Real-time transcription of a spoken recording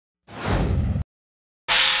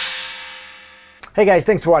Hey guys,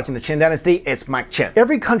 thanks for watching the Chen Dynasty. It's Mikexingchen.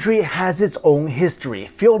 Every country has its own history,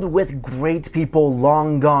 filled with great people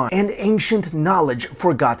long gone and ancient knowledge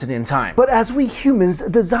forgotten in time. But as we humans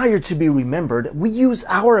desire to be remembered, we use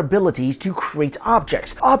our abilities to create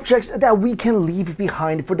objects that we can leave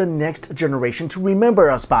behind for the next generation to remember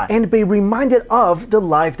us by and be reminded of the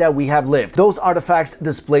life that we have lived. Those artifacts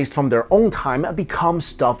displaced from their own time become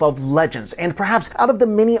stuff of legends, and perhaps out of the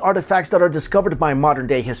many artifacts that are discovered by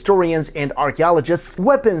modern-day historians and archaeologists,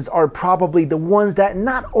 weapons are probably the ones that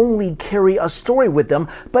not only carry a story with them,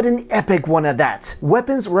 but an epic one at that.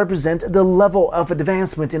 Weapons represent the level of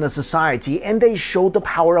advancement in a society, and they show the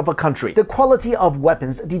power of a country. The quality of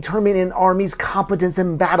weapons determine an army's competence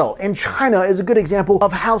in battle, and China is a good example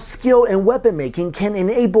of how skill in weapon making can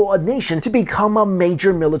enable a nation to become a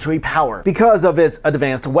major military power. Because of its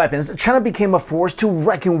advanced weapons, China became a force to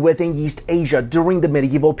reckon with in East Asia during the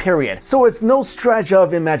medieval period. So it's no stretch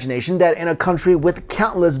of imagination that in a country with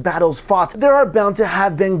countless battles fought, there are bound to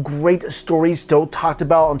have been great stories still talked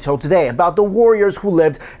about until today about the warriors who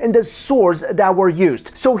lived and the swords that were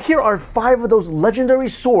used. So here are 5 of those legendary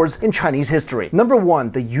swords in Chinese history. Number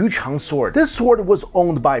 1, the Yuchang sword. This sword was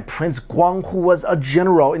owned by Prince Guang, who was a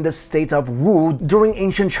general in the state of Wu during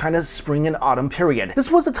ancient China's spring and autumn period.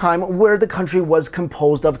 This was a time where the country was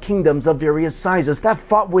composed of kingdoms of various sizes that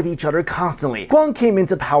fought with each other constantly. Guang came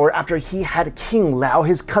into power after he had King Lao,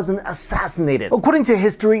 his cousin, assassinated. According to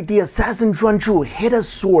history, the assassin Zhuan Zhu hid a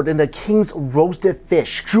sword in the king's roasted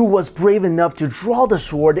fish. Zhu was brave enough to draw the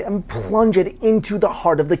sword and plunge it into the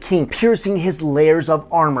heart of the king, piercing his layers of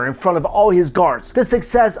armor in front of all his guards. The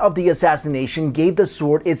success of the assassination gave the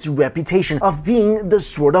sword its reputation of being the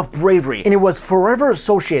sword of bravery, and it was forever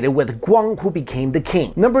associated with Guang, who became the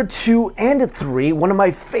king. Number 2 and 3, one of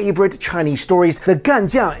my favorite Chinese stories, the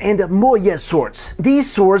Ganjiang and Moye swords.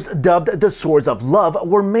 These swords, dubbed the swords of love,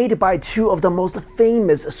 were made by 2 of the most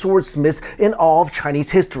famous swordsmiths in all of Chinese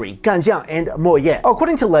history, Ganjiang and Moye.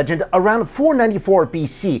 According to legend, around 494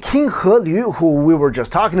 BC, King He Lu, who we were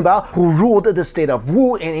just talking about, who ruled the state of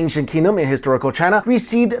Wu in ancient kingdom in historical China,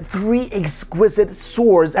 received 3 exquisite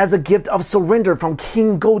swords as a gift of surrender from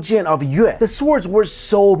King Goujian of Yue. The swords were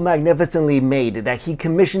so magnificently made that he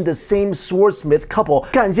commissioned the same swordsmith couple,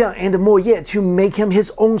 Ganjiang and Moye, to make him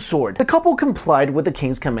his own sword. The couple complied with the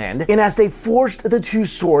king's command, and as they forged the 2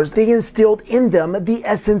 swords, they instilled in them the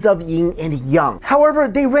essence of yin and yang. However,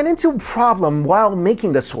 they ran into a problem while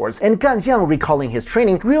making the swords, and Ganjiang, recalling his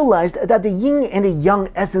training, realized that the yin and yang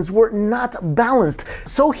essence were not balanced.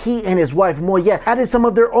 So he and his wife Moye added some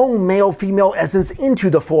of their own male-female essence into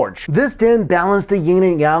the forge. This then balanced the yin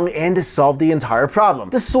and yang and solved the entire problem.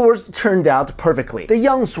 The swords turned out perfectly. The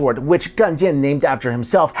yang sword, which Ganjiang named after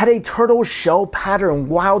himself, had a turtle shell pattern,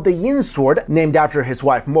 while the yin sword, named after his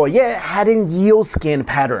wife Moye, had an eel skin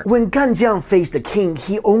pattern. When Ganjiang faced the king,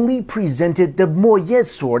 he only presented the Moye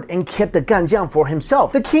sword and kept the Ganjiang for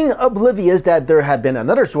himself. The king, oblivious that there had been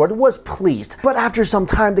another sword, was pleased. But after some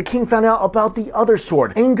time, the king found out about the other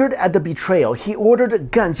sword. Angered at the betrayal, he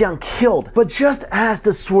ordered Ganjiang killed. But just as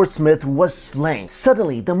the swordsmith was slain,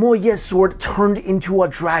 suddenly the Moye sword turned into a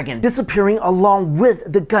dragon, disappearing along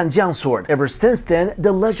with the Ganjiang sword. Ever since then,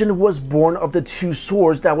 the legend was born of the 2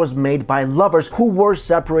 swords that was made by lovers who were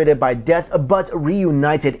separated by death but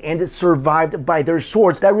reunited and survived by their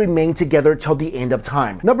swords that remained together till the end of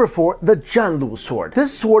time. Number 4, the Zhanlu sword.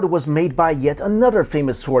 This sword was made by yet another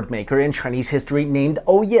famous sword maker in Chinese history named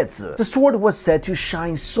Ouyezi. The sword was said to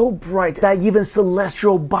shine so bright that even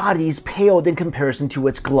celestial bodies paled in comparison to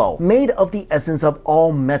its glow. Made of the essence of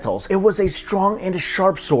all metals, it was a strong and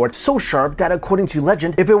sharp sword, so sharp that according to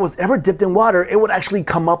legend, if it was ever dipped in water, it would actually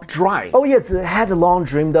come up dry. Ouyezi had long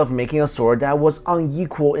dreamed of making a sword that was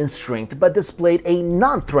unequal in strength but displayed a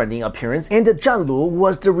non-threatening appearance, and Zhanlu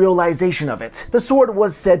was the realization of it. The sword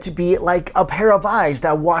was said to be like a pair of eyes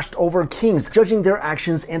that watched over kings, judging their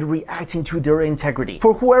actions and reacting to their integrity.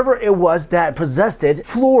 For whoever it was that possessed it,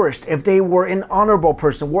 flourished if they were an honorable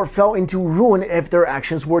person, or fell into ruin if their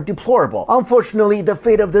actions were deplorable. Unfortunately, the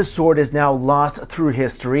fate of this sword is now lost through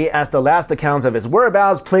history, as the last accounts of its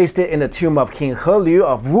whereabouts placed it in the tomb of King He Lu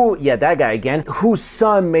of Wu, yeah, that guy again, whose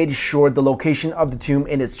son made sure the location of the tomb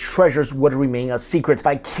and its treasures would remain a secret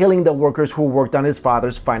by killing the workers who worked on his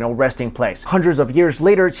father's final resting place. Hundreds of years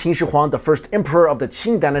later, Qin Shi Huang, the first emperor of the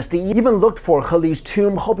Qing dynasty, even looked for He Lu's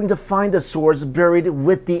tomb, hoping to find the swords buried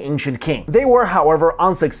with the ancient king. They were, however,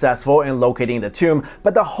 unsuccessful in locating the tomb,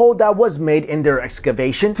 but the hole that was made in their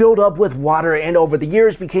excavation filled up with water and over the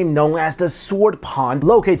years became known as the Sword Pond,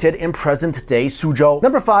 located in present-day Suzhou.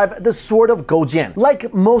 Number 5, the Sword of Goujian.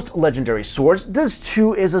 Like most legendary swords, this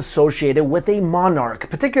too is associated with a monarch,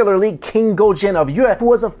 particularly King Goujian of Yue, who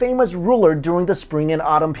was a famous famous ruler during the spring and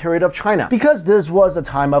autumn period of China. Because this was a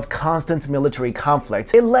time of constant military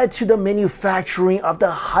conflict, it led to the manufacturing of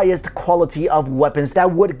the highest quality of weapons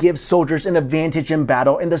that would give soldiers an advantage in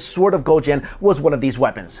battle, and the sword of Gojian was one of these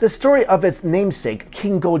weapons. The story of its namesake,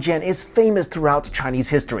 King Gojian, is famous throughout Chinese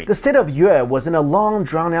history. The state of Yue was in a long,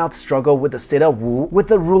 drawn-out struggle with the state of Wu, with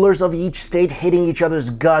the rulers of each state hating each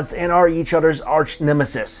other's guts and are each other's arch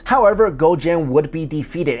nemesis. However, Gojian would be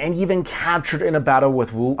defeated and even captured in a battle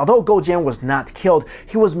with Wu. Although Gojian was not killed,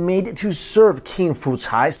 he was made to serve King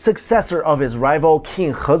Fucai, successor of his rival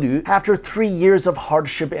King Helu. After 3 years of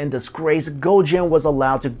hardship and disgrace, Gojian was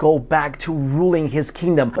allowed to go back to ruling his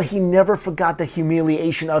kingdom, but he never forgot the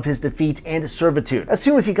humiliation of his defeat and servitude. As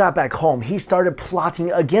soon as he got back home, he started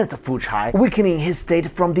plotting against Fucai, weakening his state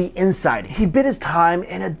from the inside. He bid his time,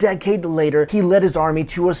 and a decade later, he led his army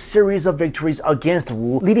to a series of victories against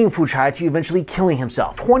Wu, leading Fucai to eventually killing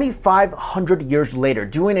himself. 2,500 years later,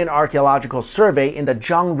 doing an archaeological survey in the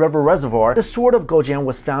Zhang River Reservoir, the sword of Gojian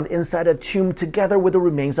was found inside a tomb together with the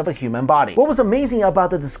remains of a human body. What was amazing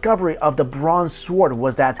about the discovery of the bronze sword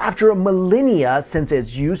was that after millennia since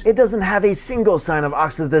its use, it doesn't have a single sign of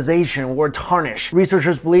oxidization or tarnish.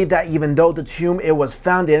 Researchers believe that even though the tomb it was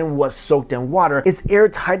found in was soaked in water, its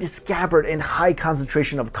airtight scabbard and high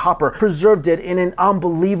concentration of copper preserved it in an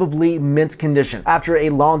unbelievably mint condition. After a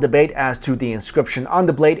long debate as to the inscription on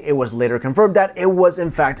the blade, it was later confirmed that it was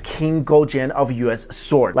in fact King Gojian of Yue's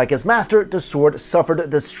sword. Like his master, the sword suffered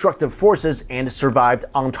destructive forces and survived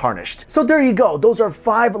untarnished. So there you go, those are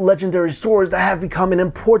 5 legendary swords that have become an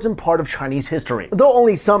important part of Chinese history. Though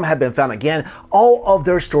only some have been found again, all of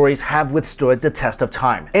their stories have withstood the test of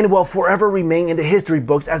time and will forever remain in the history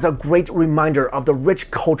books as a great reminder of the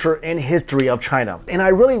rich culture and history of China. And I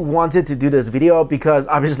really wanted to do this video because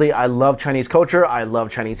obviously I love Chinese culture, I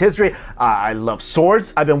love Chinese history, I love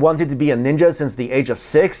swords. I've been wanting to be a ninja since the age of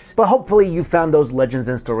 6, but hopefully you found those legends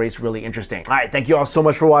and stories really interesting. Alright, thank you all so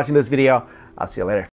much for watching this video. I'll see you later.